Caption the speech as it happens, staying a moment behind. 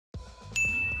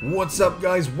What's up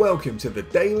guys, welcome to the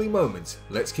Daily Moments.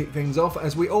 Let's kick things off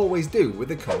as we always do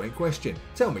with a comment question.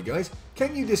 Tell me guys,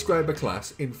 can you describe a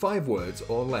class in 5 words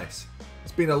or less?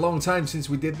 It's been a long time since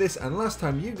we did this and last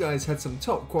time you guys had some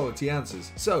top quality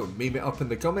answers, so meme it up in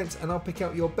the comments and I'll pick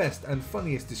out your best and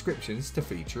funniest descriptions to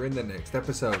feature in the next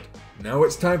episode. Now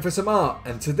it's time for some art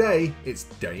and today it's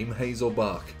Dame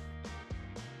Hazelbark.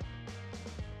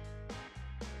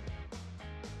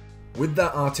 With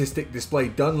that artistic display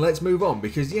done, let's move on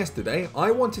because yesterday I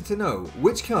wanted to know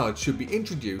which cards should be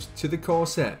introduced to the core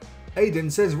set. Aiden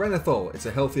says Renathal, it's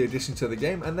a healthy addition to the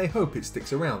game and they hope it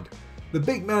sticks around. The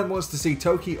big man wants to see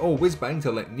Toki or Whizbang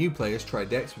to let new players try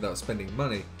decks without spending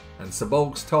money. And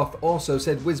Sabolg's Toth also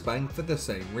said Whizbang for the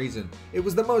same reason. It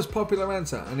was the most popular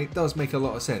answer and it does make a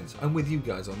lot of sense. I'm with you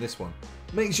guys on this one.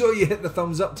 Make sure you hit the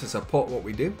thumbs up to support what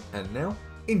we do and now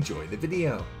enjoy the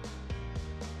video.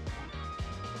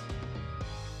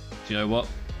 You know what?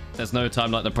 There's no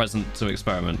time like the present to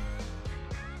experiment.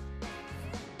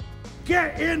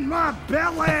 Get in my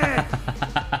belly!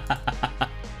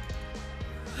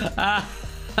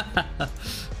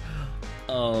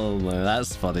 Oh man,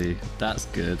 that's funny. That's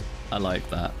good. I like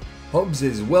that. Hobbs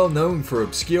is well known for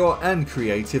obscure and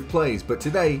creative plays, but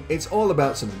today it's all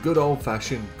about some good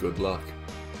old-fashioned good luck.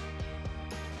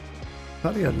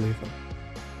 Thought he had lethal.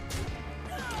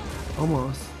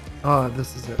 Almost. Ah,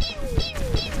 this is it.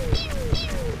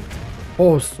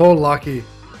 Oh, so lucky.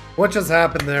 What just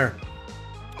happened there?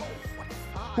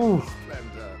 Whew.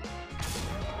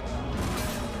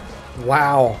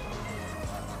 Wow.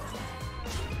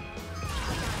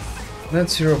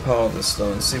 Let's hero power this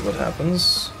though and see what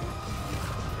happens.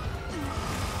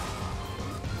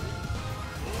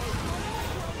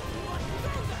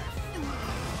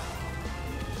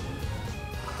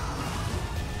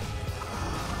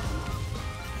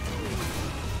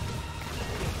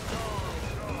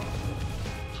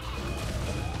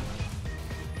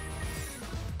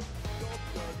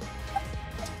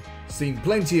 Seen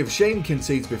plenty of shame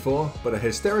concedes before, but a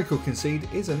hysterical concede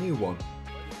is a new one.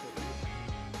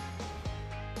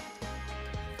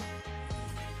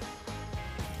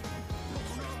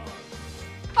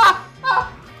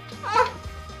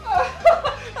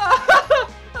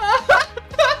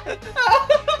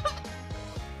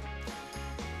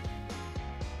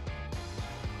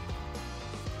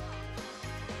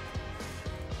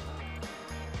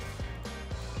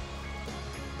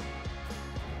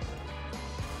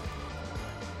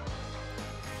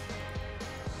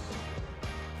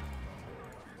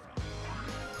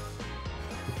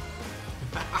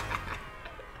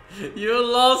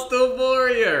 You lost a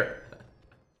warrior!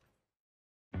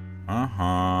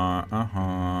 Ага.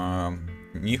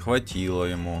 Не хватило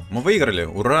ему. Мы выиграли.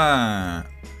 Ура!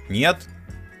 Нет?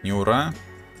 Не ура?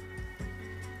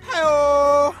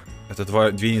 Это 2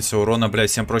 единицы урона,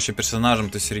 блядь, всем проще персонажам,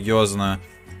 ты серьезно?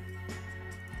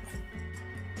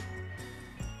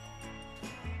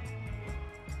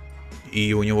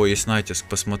 И у него есть натиск,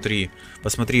 посмотри.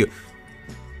 Посмотри.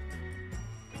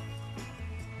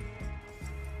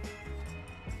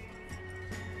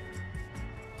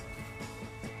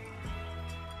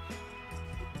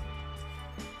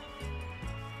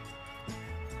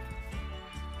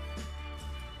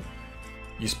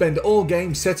 You spend all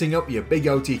game setting up your big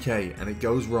OTK and it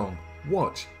goes wrong.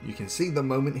 Watch, you can see the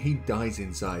moment he dies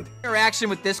inside. Interaction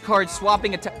with this card,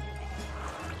 swapping a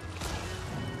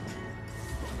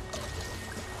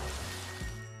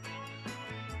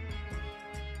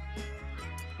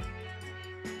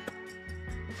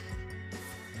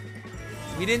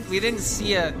We didn't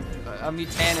see a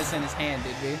Mutanus in his hand,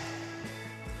 did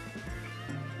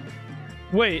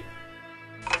we? Wait.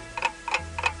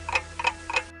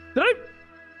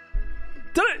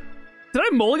 Did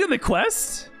I mulligan the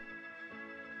quest?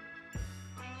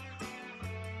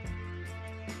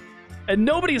 And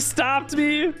nobody stopped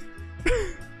me?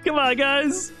 Come on,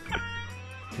 guys.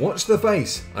 Watch the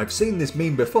face. I've seen this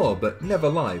meme before, but never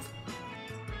live.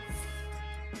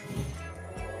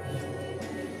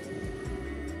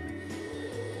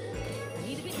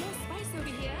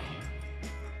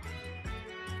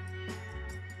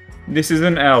 This is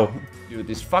an L. Dude,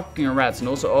 these fucking rats, and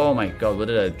also, oh my god, what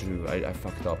did I do? I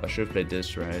fucked up. I should have played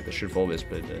this, right? I should have always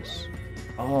played this.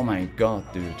 Oh my god,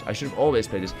 dude. I should have always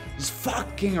played this. These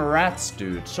fucking rats,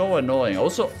 dude. So annoying.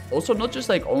 Also not just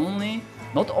like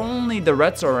not only the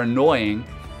rats are annoying,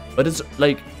 but it's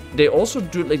like, they also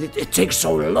do, like, it takes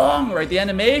so long, right? The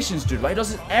animations, dude. Why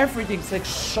does everything take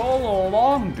so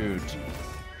long, dude?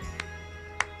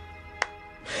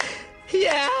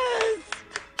 Yes!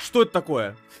 Что это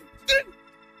такое?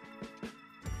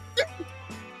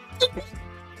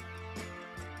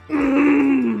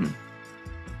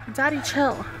 Daddy,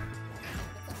 chill.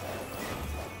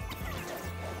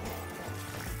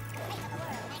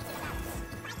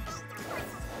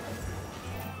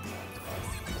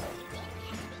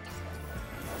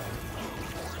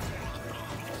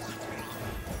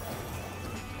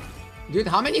 Dude,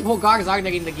 how many Volgargs are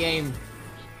there in the game?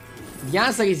 The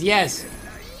answer is yes.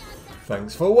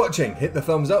 Thanks for watching, hit the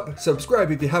thumbs up,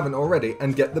 subscribe if you haven't already,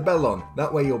 and get the bell on.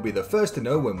 That way you'll be the first to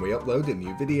know when we upload a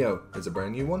new video. There's a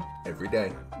brand new one every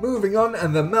day. Moving on,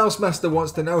 and the Mouse Master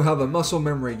wants to know how the muscle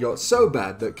memory got so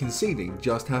bad that conceding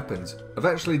just happens. I've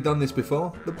actually done this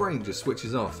before, the brain just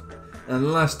switches off.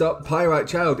 And last up, Pyrite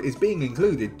Child is being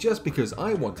included just because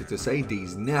I wanted to say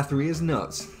D's nathery is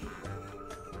nuts.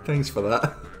 Thanks for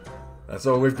that. That's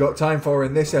all we've got time for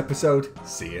in this episode.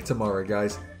 See you tomorrow,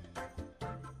 guys.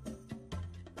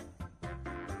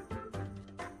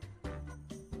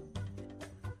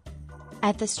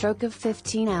 At the stroke of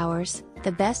 15 hours,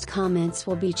 the best comments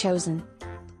will be chosen.